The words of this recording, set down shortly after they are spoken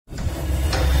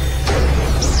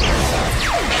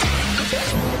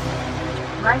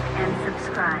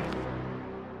subscribe.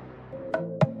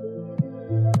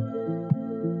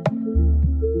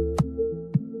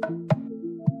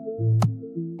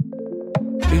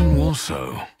 In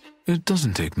Warsaw, it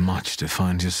doesn't take much to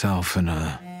find yourself in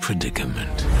a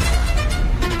predicament.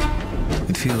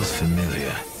 It feels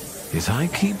familiar, yet I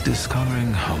keep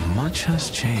discovering how much has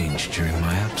changed during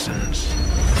my absence.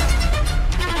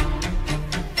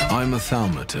 I'm a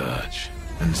thaumaturge,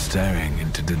 and staring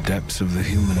into the depths of the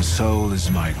human soul is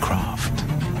my craft.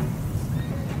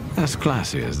 As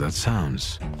classy as that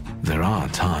sounds, there are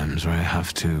times where I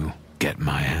have to get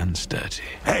my hands dirty.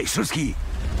 Hey, Suski!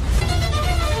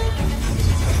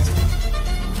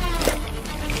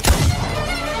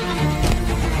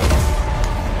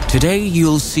 Today,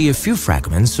 you'll see a few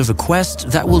fragments of a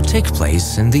quest that will take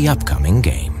place in the upcoming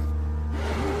game.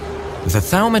 The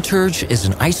Thaumaturge is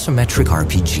an isometric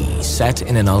RPG set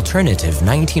in an alternative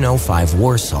 1905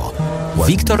 Warsaw.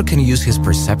 Victor can use his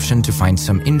perception to find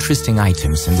some interesting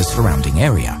items in the surrounding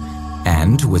area,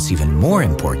 and, what's even more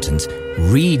important,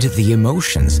 read the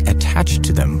emotions attached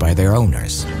to them by their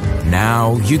owners.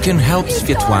 Now, you can help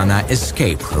Svetlana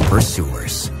escape her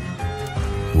pursuers.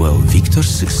 Will Victor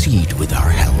succeed with our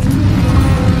help?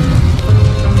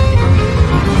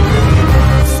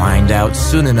 Find out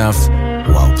soon enough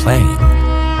while playing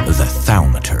the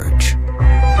Thaumaturge.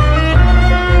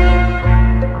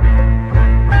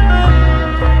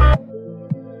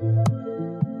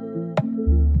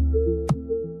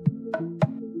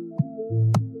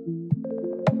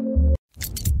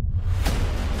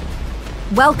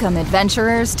 Welcome,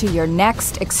 adventurers, to your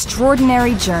next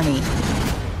extraordinary journey.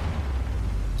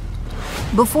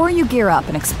 Before you gear up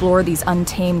and explore these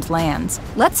untamed lands,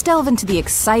 let's delve into the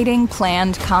exciting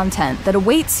planned content that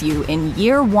awaits you in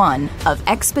Year 1 of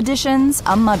Expeditions,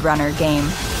 a Mudrunner game.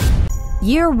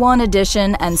 Year 1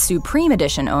 Edition and Supreme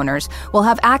Edition owners will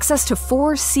have access to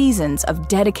 4 seasons of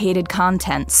dedicated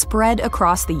content spread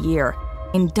across the year,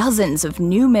 in dozens of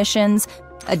new missions,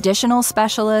 additional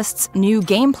specialists, new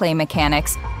gameplay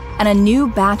mechanics, and a new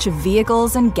batch of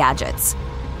vehicles and gadgets.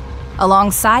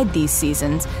 Alongside these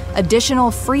seasons,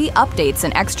 additional free updates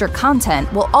and extra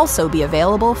content will also be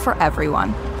available for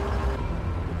everyone.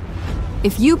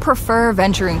 If you prefer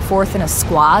venturing forth in a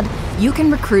squad, you can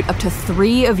recruit up to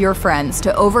 3 of your friends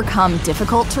to overcome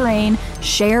difficult terrain,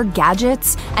 share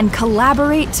gadgets, and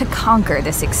collaborate to conquer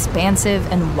this expansive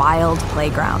and wild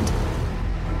playground.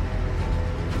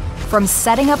 From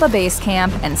setting up a base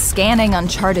camp and scanning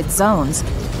uncharted zones,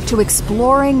 to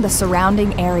exploring the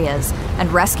surrounding areas and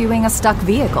rescuing a stuck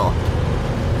vehicle,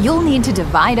 you'll need to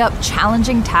divide up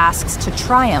challenging tasks to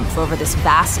triumph over this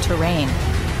vast terrain.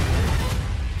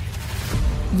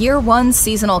 Year 1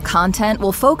 seasonal content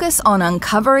will focus on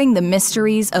uncovering the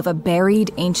mysteries of a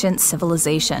buried ancient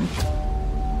civilization.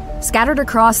 Scattered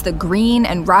across the green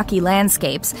and rocky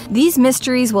landscapes, these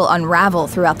mysteries will unravel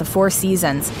throughout the 4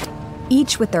 seasons,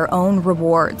 each with their own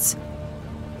rewards.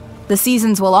 The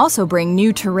seasons will also bring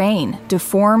new terrain,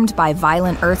 deformed by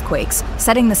violent earthquakes,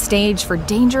 setting the stage for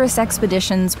dangerous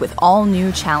expeditions with all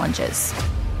new challenges.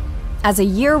 As a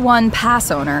Year 1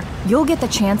 pass owner, you'll get the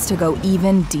chance to go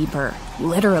even deeper,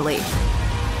 literally.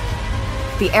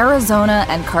 The Arizona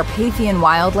and Carpathian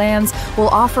wildlands will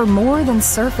offer more than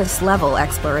surface-level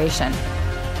exploration.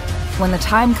 When the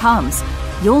time comes,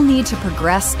 you'll need to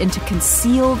progress into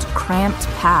concealed, cramped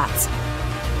paths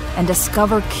and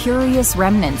discover curious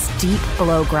remnants deep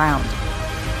below ground.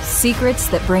 Secrets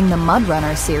that bring the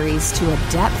Mudrunner series to a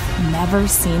depth never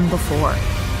seen before.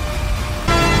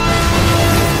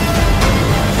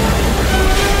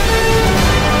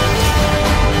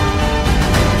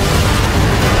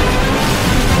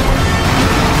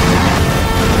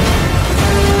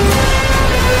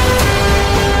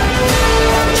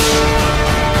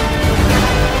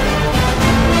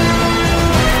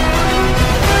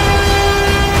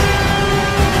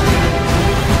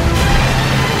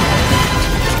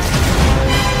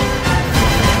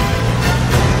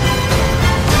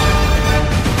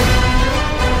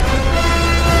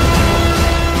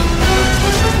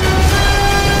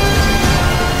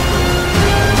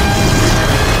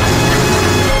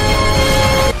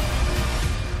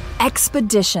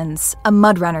 Expeditions, a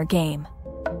Mudrunner game.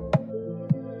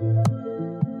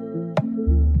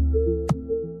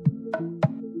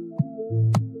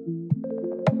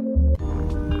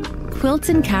 Quilts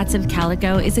and Cats of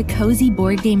Calico is a cozy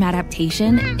board game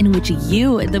adaptation in which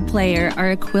you, the player,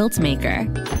 are a quilt maker.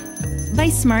 By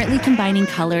smartly combining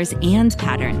colors and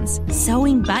patterns,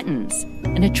 sewing buttons,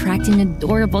 and attracting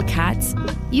adorable cats,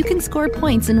 you can score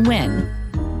points and win.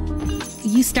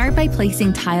 You start by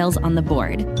placing tiles on the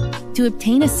board. To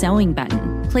obtain a sewing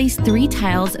button, place 3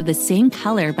 tiles of the same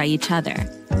color by each other.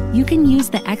 you can use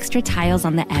the extra tiles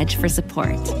on the edge for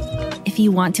support. If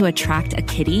you want to attract a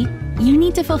kitty, you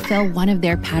need to fulfill one of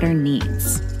their pattern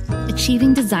needs.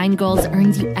 Achieving design goals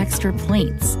earns you extra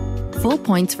points, full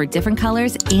points for different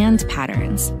colors and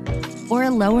patterns, or a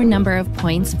lower number of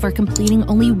points for completing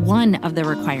only one of the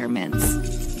requirements.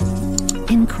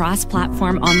 In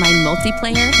cross-platform online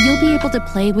multiplayer, you'll be able to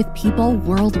play with people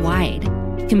worldwide.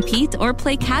 Compete or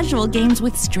play casual games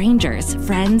with strangers,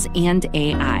 friends, and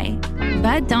AI.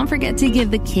 But don't forget to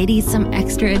give the kitties some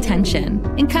extra attention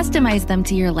and customize them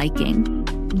to your liking.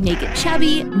 Make it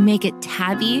chubby, make it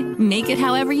tabby, make it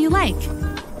however you like.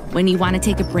 When you want to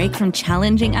take a break from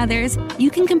challenging others,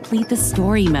 you can complete the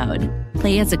story mode.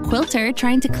 Play as a quilter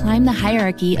trying to climb the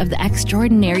hierarchy of the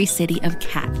extraordinary city of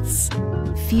cats.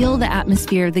 Feel the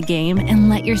atmosphere of the game and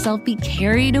let yourself be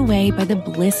carried away by the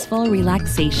blissful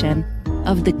relaxation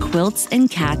of the quilts and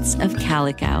cats of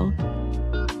Calico.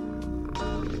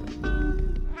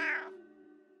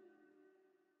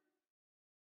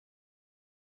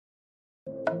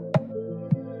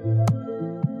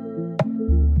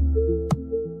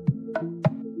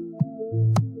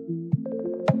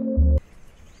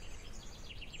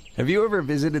 Have you ever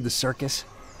visited the circus?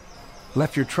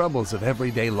 Left your troubles of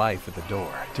everyday life at the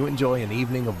door to enjoy an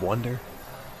evening of wonder?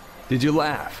 Did you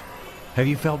laugh? Have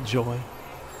you felt joy?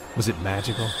 Was it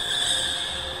magical?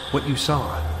 What you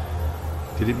saw,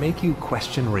 did it make you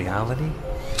question reality?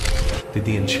 Did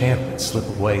the enchantment slip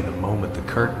away the moment the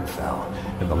curtain fell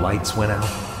and the lights went out?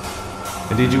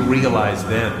 And did you realize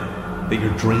then that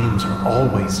your dreams are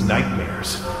always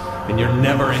nightmares and you're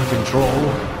never in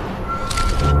control?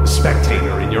 A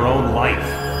spectator in your own life.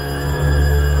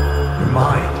 Your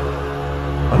mind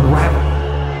unraveling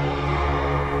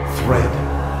thread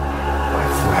by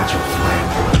fragile thread.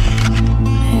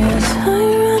 As I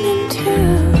run into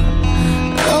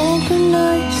open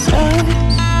eyes,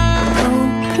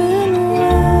 open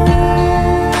wide,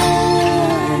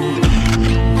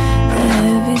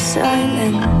 heavy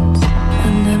silence,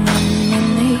 and I'm on my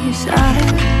knees. I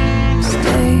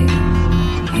stay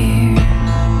here.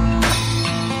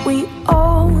 We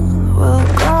all will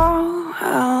go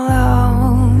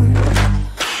alone,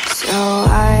 so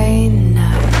I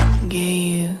not get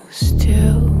used to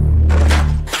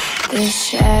the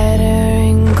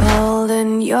shattering cold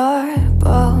in your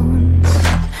bones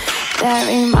that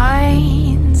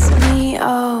reminds me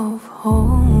of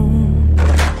home.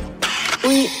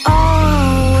 We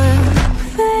all will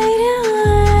fade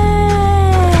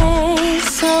away,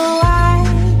 so I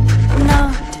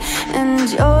not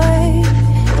enjoy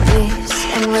this.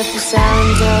 And with the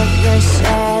sounds of your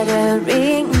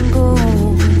shattering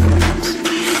bones,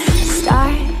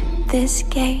 start this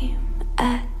game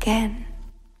again.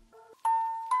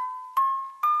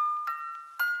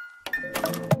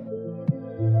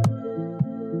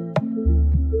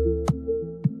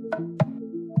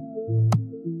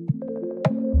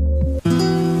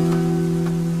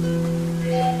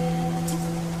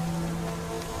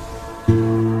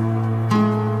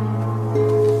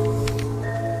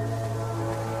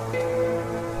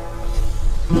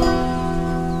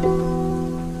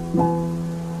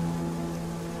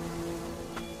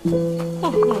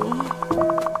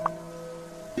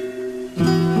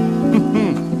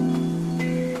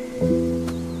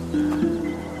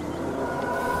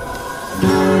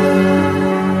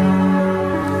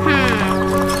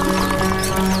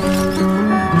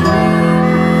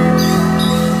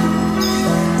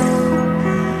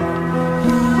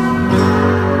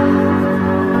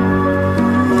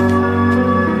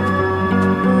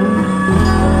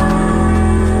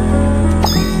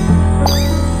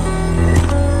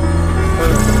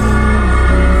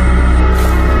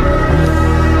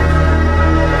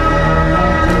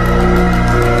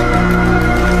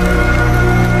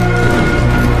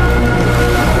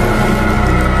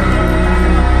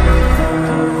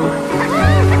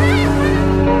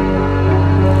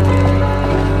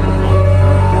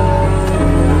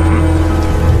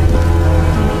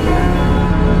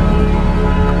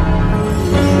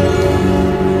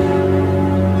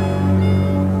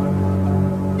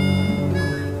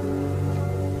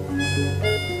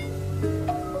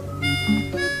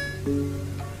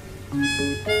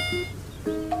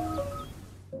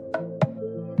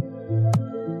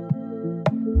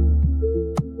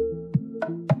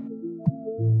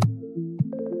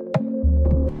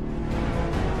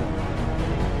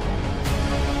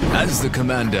 As the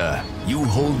commander, you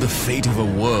hold the fate of a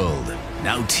world,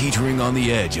 now teetering on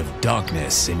the edge of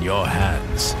darkness in your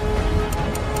hands.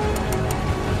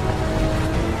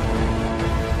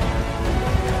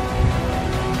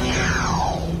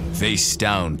 Face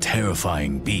down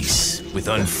terrifying beasts with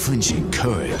unflinching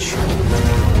courage.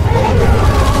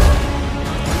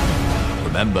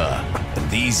 Remember, in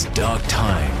these dark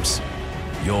times,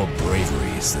 your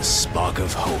bravery is the spark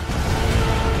of hope.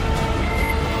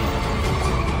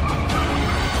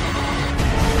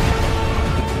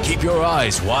 Keep your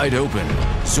eyes wide open.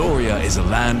 Zoria is a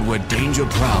land where danger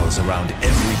prowls around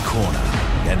every corner,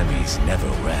 and enemies never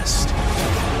rest.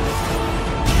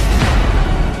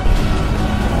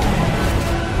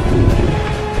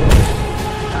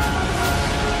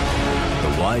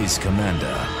 The wise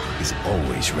commander is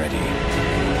always ready.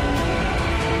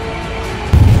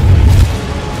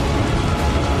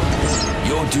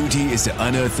 Your duty is to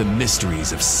unearth the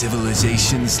mysteries of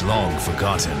civilizations long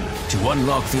forgotten, to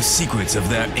unlock the secrets of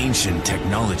their ancient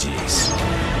technologies.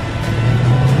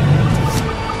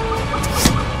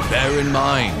 Bear in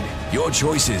mind, your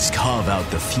choices carve out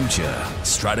the future.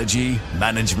 Strategy,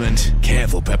 management,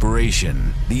 careful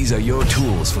preparation. These are your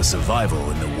tools for survival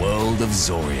in the world of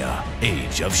Zoria,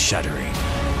 Age of Shattering.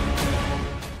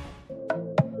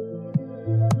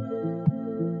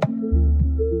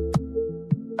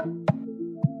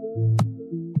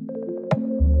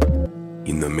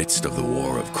 In the midst of the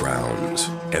War of Crowns,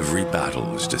 every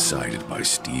battle is decided by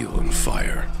steel and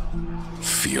fire.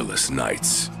 Fearless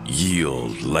knights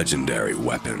yield legendary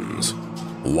weapons.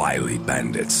 Wily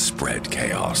bandits spread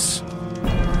chaos.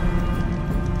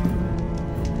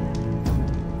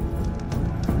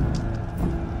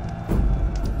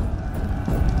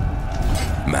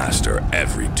 Master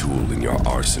every tool in your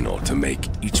arsenal to make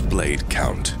each blade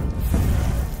count.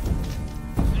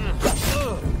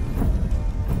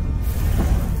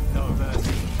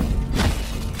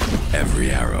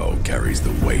 Every arrow carries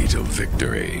the weight of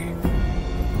victory.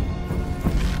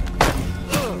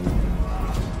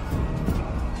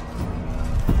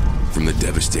 From the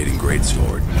devastating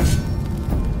greatsword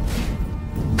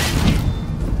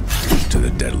to the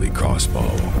deadly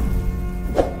crossbow,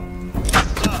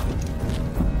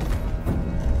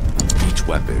 each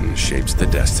weapon shapes the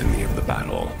destiny of the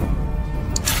battle.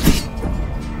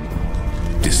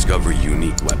 Discover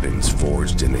unique weapons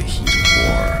forged in the heat of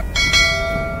war,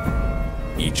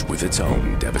 each with its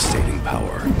own devastating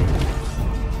power.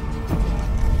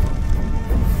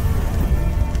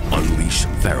 Unleash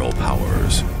feral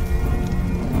powers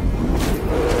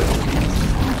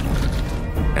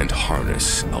and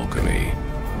harness alchemy.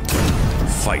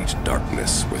 Fight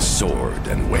darkness with sword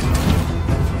and wit.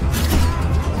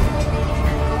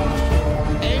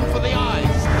 Aim for the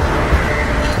eyes!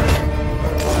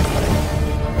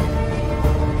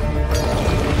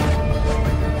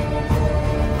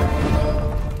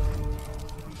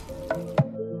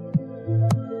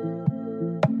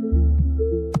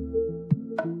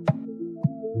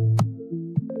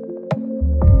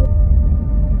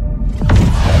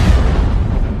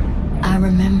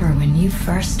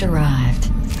 First arrived,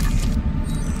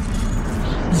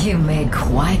 you made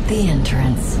quite the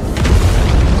entrance.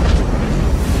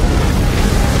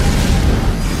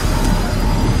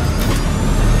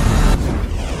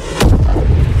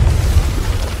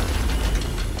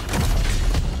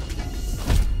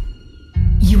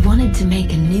 You wanted to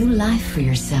make a new life for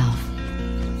yourself.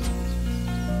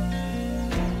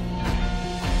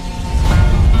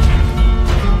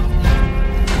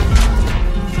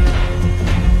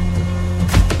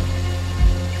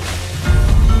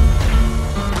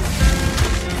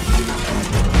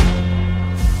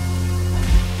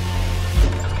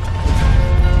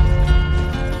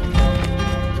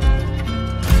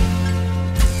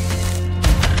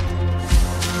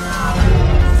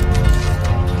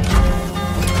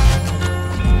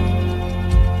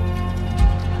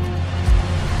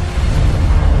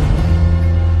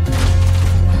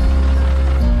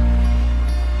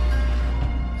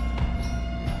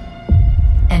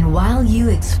 While you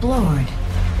explored,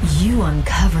 you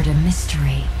uncovered a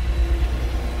mystery.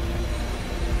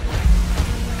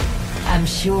 I'm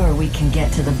sure we can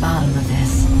get to the bottom of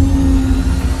this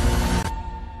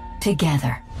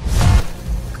together.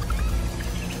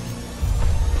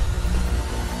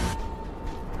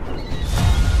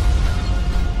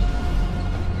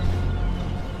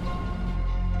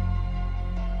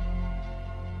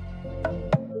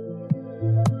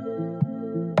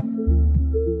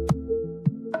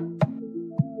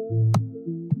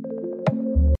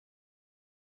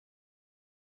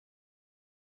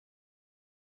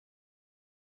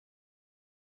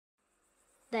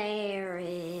 There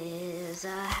is a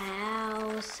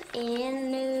house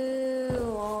in New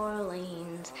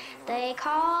Orleans they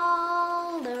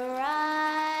call the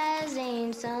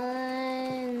Rising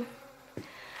Sun,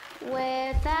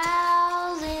 where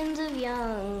thousands of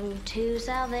young to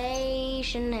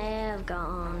salvation have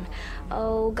gone.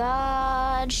 Oh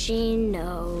God, she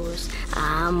knows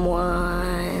I'm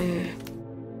one.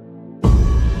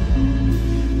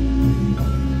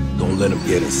 let them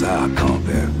get inside,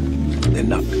 Carver. They're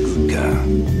not the good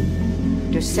kind.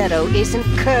 Derceto isn't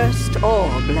cursed or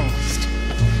blessed.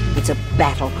 It's a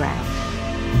battleground.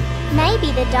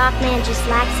 Maybe the Dark Man just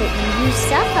likes it when you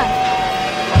suffer.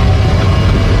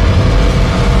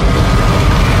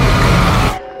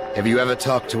 Have you ever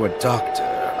talked to a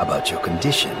doctor about your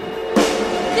condition?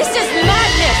 This is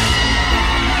madness!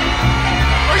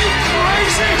 Are you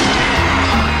crazy?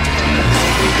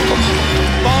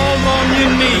 Fall on your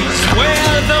knees,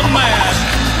 wear the mask,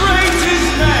 praise his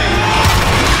name!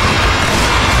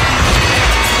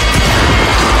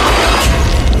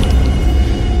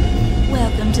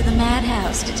 Welcome to the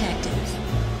madhouse, detective.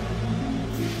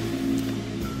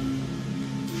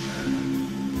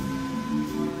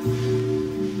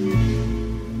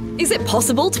 Is it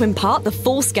possible to impart the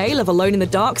full scale of Alone in the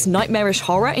Dark's nightmarish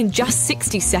horror in just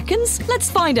 60 seconds? Let's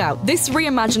find out. This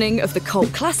reimagining of the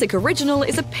cult classic original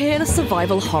is a peerless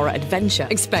survival horror adventure.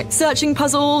 Expect searching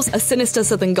puzzles, a sinister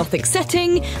southern gothic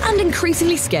setting, and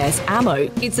increasingly scarce ammo.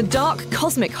 It's a dark,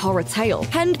 cosmic horror tale,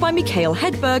 penned by Mikhail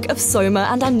Hedberg of Soma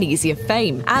and Amnesia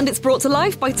fame. And it's brought to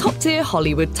life by top-tier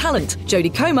Hollywood talent,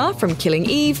 Jodie Comer from Killing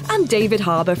Eve and David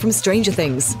Harbour from Stranger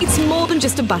Things. It's more than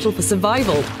just a battle for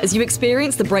survival. As you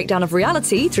experience the breakdown of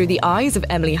reality through the eyes of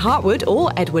Emily Hartwood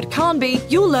or Edward Carnby,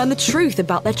 you'll learn the truth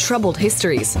about their troubled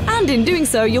histories. And in doing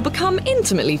so, you'll become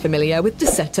intimately familiar with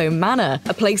Derceto Manor,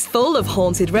 a place full of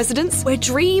haunted residents where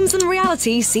dreams and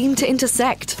reality seem to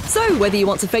intersect. So whether you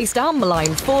want to face down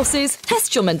malign forces,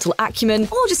 test your mental acumen,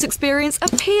 or just experience a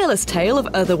peerless tale of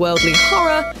otherworldly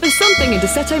horror, there's something in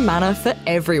Derceto Manor for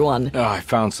everyone. Oh, I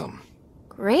found some.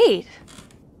 Great.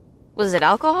 Was it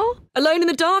alcohol? Alone in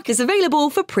the Dark is available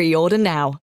for pre-order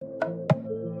now.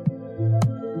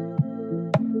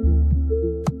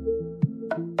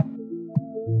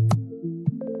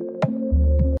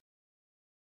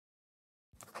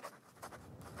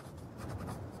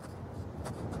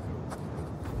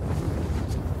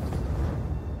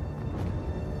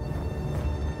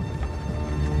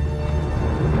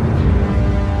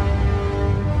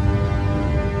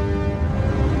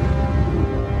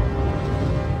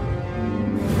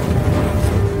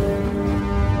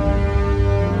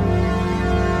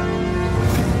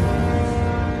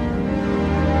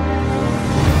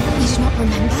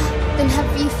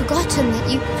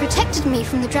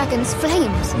 From the dragon's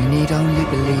flames. You need only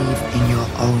believe in your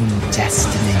own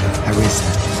destiny, Arisen.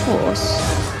 Of course,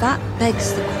 that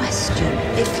begs the question.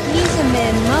 If he's a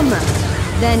mere mummer,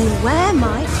 then where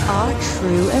might our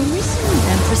true Arisen?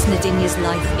 Empress Nadinia's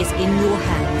life is in your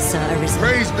hands, Sir Arisen.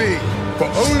 Praise be, for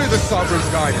only the Sovereign's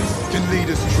guidance can lead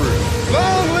us true.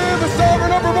 Long live the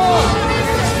Sovereign of Vermont!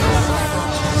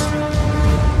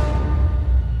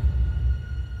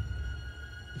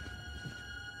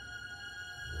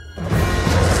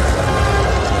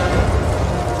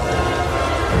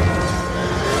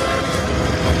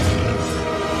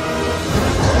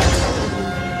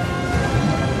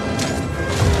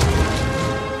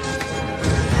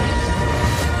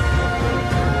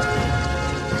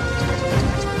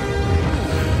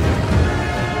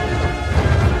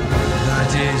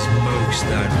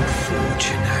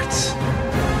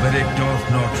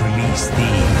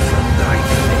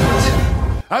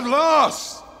 At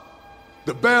last!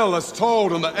 The bell has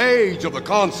tolled on the age of the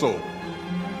console.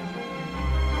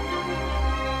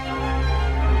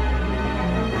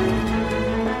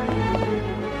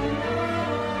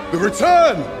 The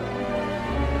return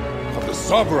of the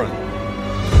Sovereign.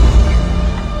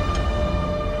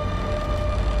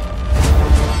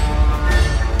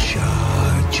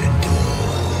 Charge and all.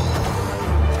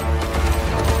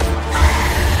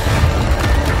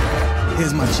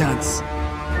 Here's my chance.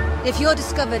 If you're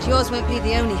discovered, yours won't be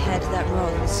the only head that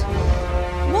rolls.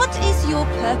 What is your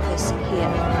purpose here?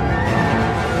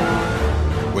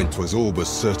 When 'twas all but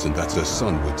certain that her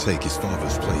son would take his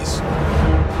father's place,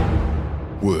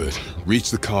 word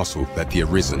reached the castle that the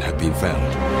Arisen had been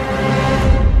found.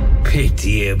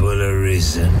 Pitiable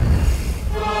Arisen,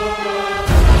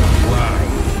 why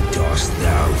dost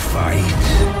thou fight?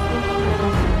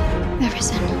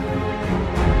 Arisen.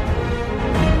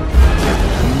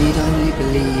 You need only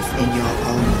believe in your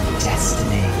own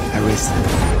destiny, Arisen.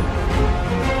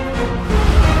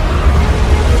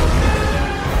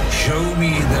 Show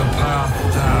me the path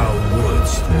thou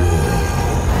wouldst walk.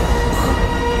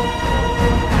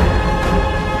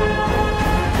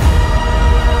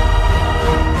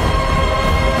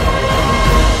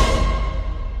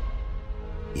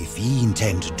 If ye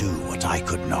intend to do what I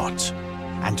could not,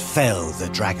 and fell the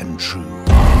dragon true,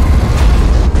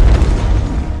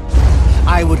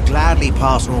 I would gladly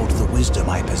pass all of the wisdom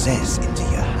I possess into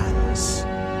your hands.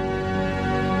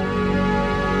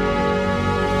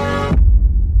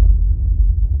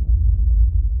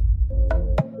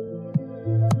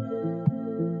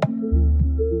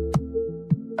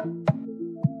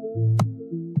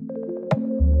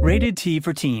 Rated T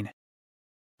for teen.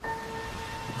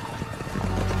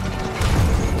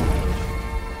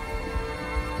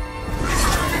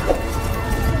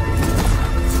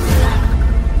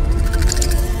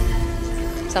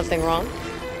 Something wrong?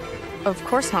 Of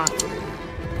course not.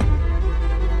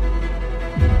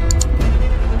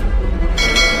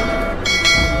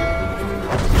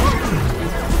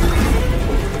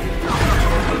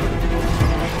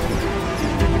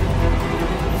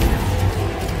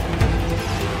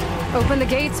 Open the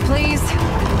gates, please.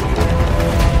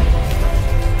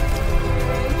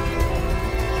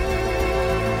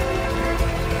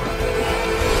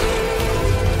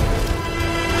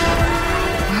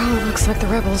 Well, looks like the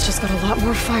rebels just got a lot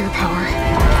more firepower.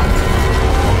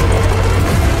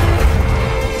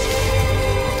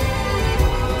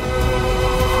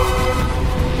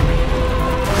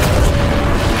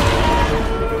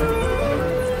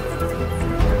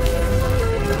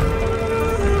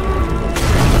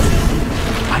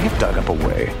 Dug up a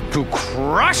way to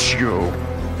crush you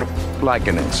like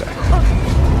an insect.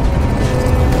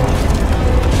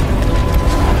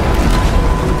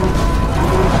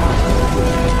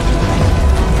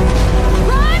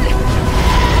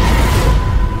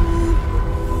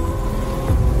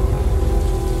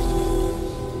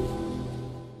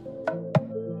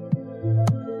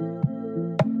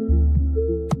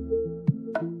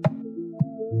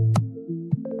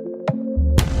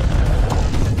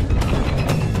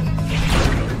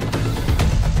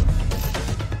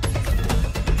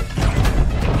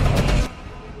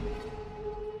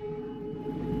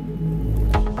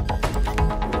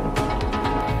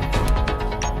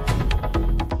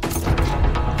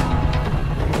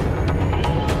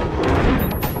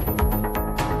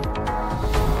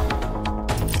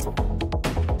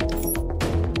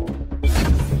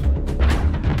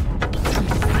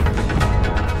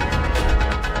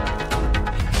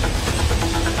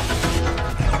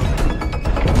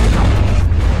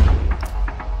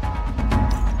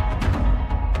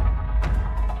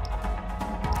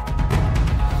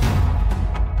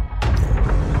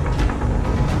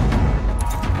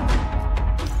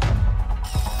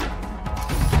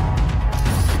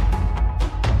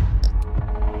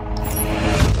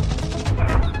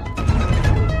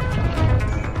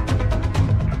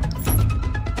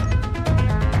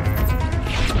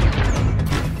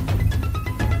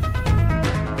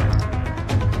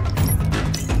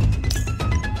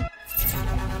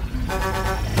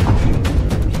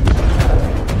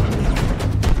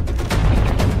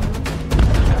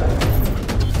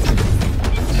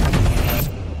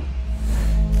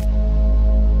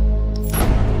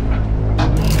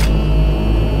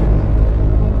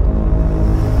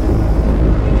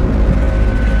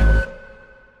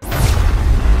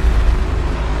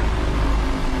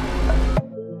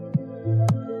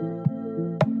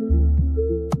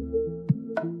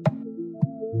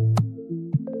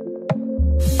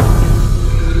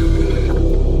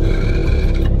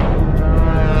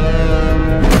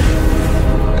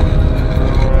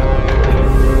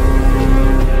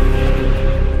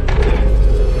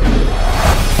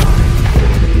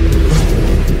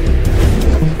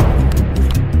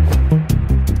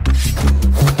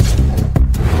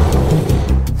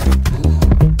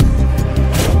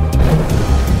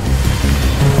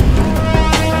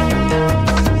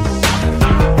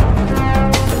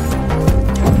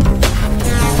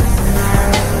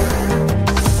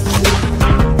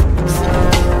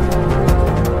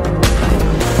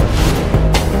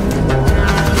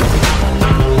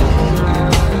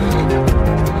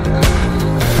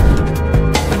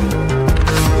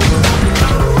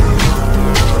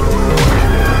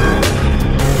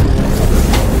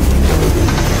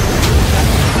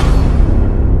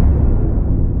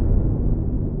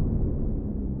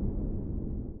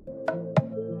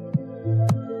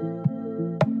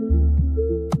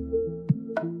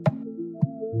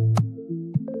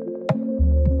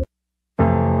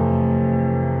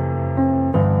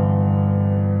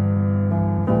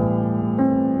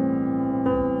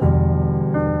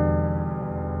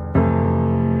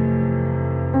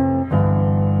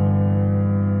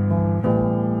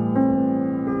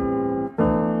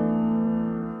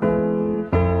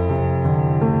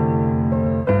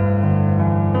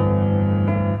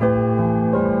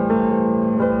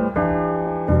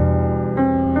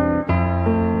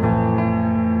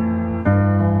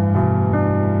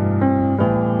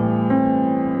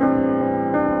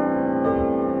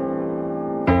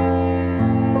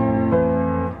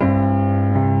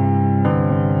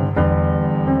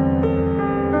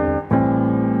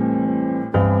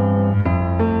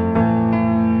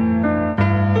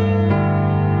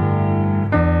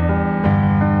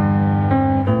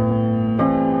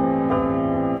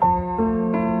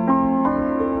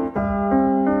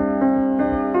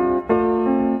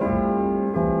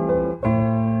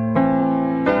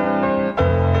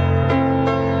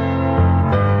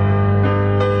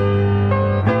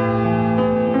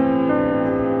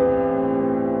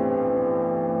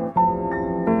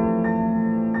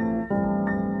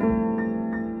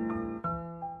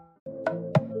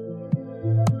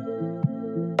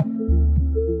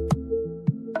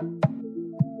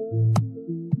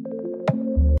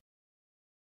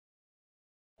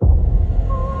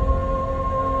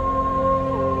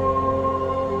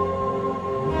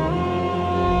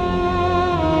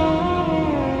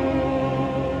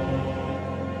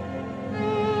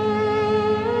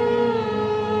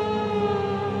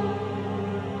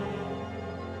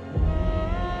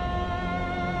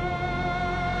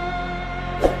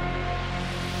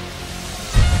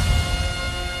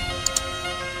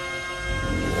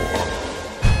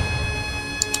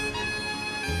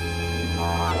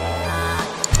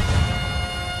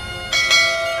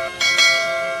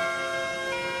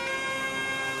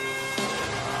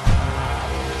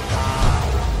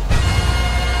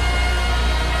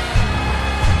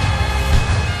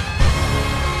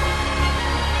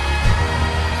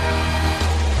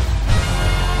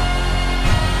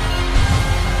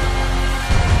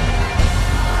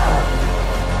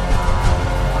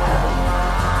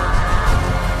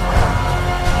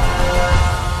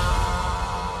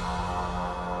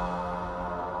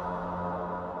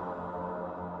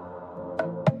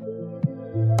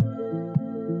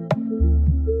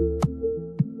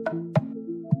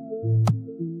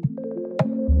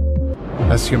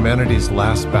 As humanity's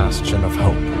last bastion of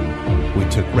hope, we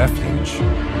took refuge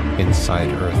inside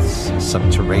Earth's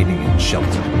subterranean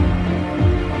shelter.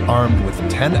 Armed with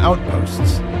 10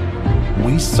 outposts,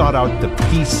 we sought out the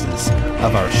pieces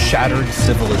of our shattered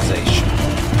civilization.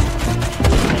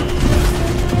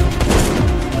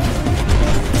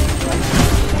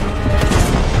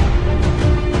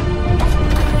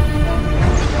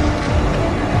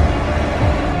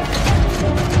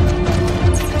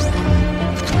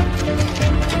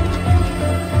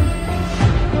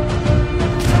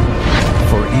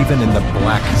 Even in the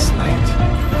blackest night,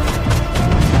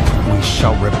 we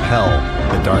shall repel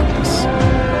the darkness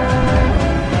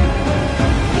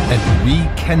and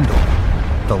rekindle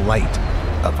the light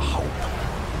of hope.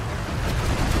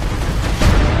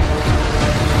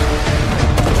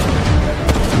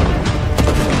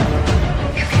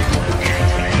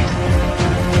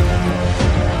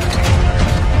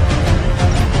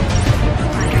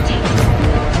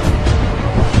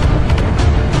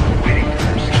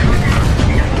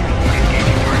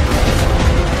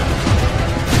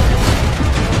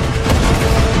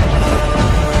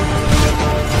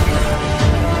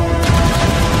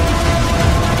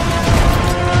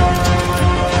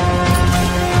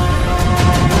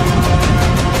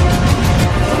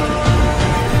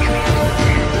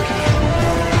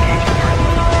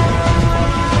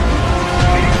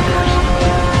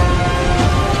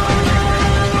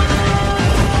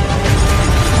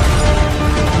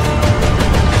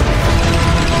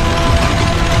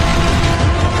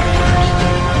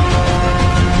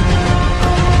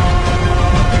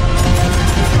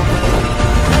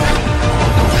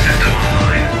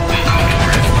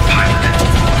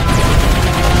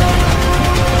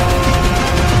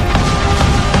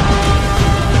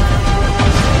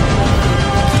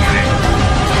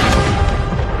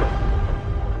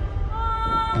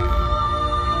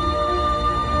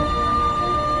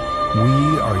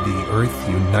 We are the Earth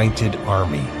United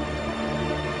Army,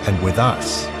 and with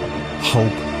us,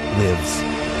 hope lives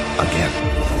again.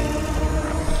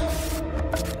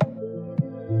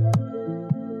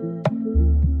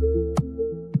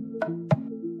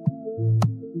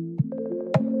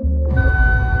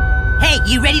 Hey,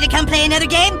 you ready to come play another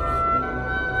game?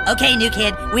 Okay, new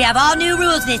kid, we have all new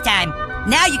rules this time.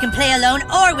 Now you can play alone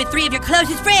or with 3 of your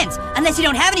closest friends. Unless you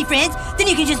don't have any friends, then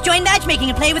you can just join matchmaking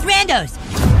and play with randos.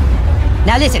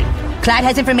 Now listen, Clyde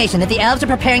has information that the elves are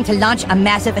preparing to launch a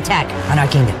massive attack on our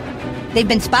kingdom. They've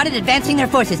been spotted advancing their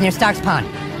forces near Stark's Pond.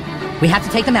 We have to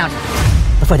take them out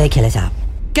before they kill us out.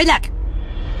 Good luck!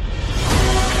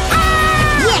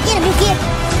 Yeah, get him, new kid!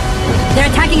 They're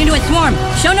attacking into a swarm.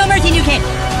 Show no mercy, new kid!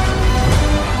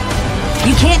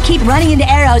 You can't keep running into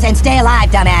arrows and stay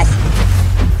alive, dumbass.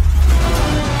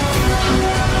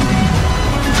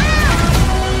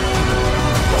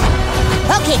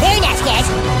 Okay, very nice, guys.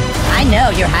 I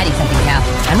know you're hiding something, Cal,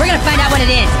 and we're gonna find out what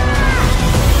it is.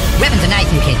 Weapons are nice,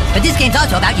 new kid, but this game's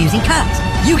also about using cards.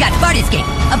 You got Bard Escape,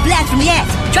 a blast from the ass.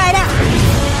 Try it out.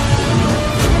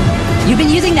 You've been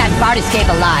using that Bard Escape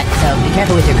a lot, so be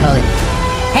careful with your colon.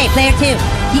 Hey, player 2,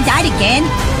 you died again?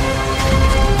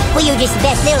 Well, you're just the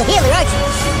best little healer, aren't you?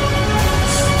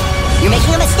 You're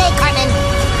making a mistake, Cartman.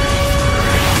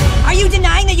 Are you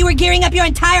denying that you were gearing up your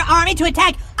entire army to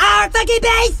attack our fucking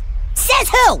base?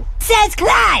 Says who? Says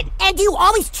Clyde! And do you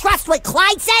always trust what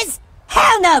Clyde says?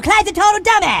 Hell no! Clyde's a total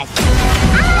dumbass!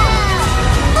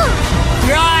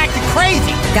 You're all acting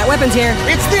crazy! Got weapons here.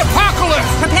 It's the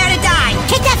apocalypse! Prepare to die!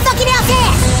 Kick that fucking elf's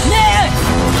ass!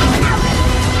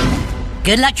 No!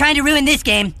 Good luck trying to ruin this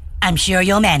game. I'm sure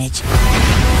you'll manage.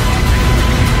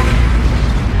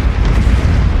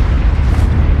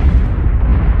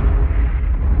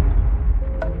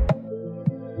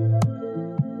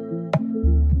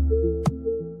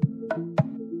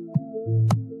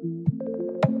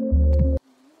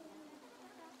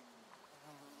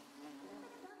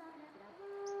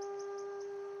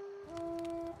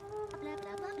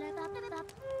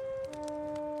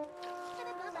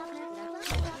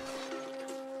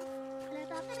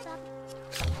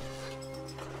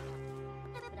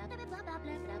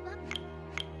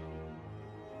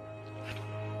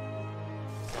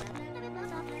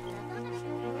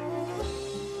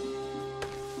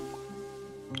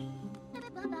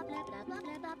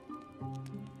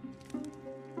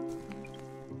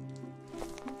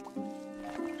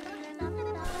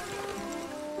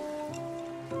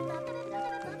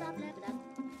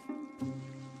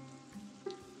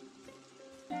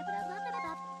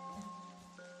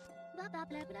 Blah,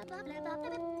 blah, blah, blah,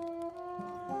 blah, blah.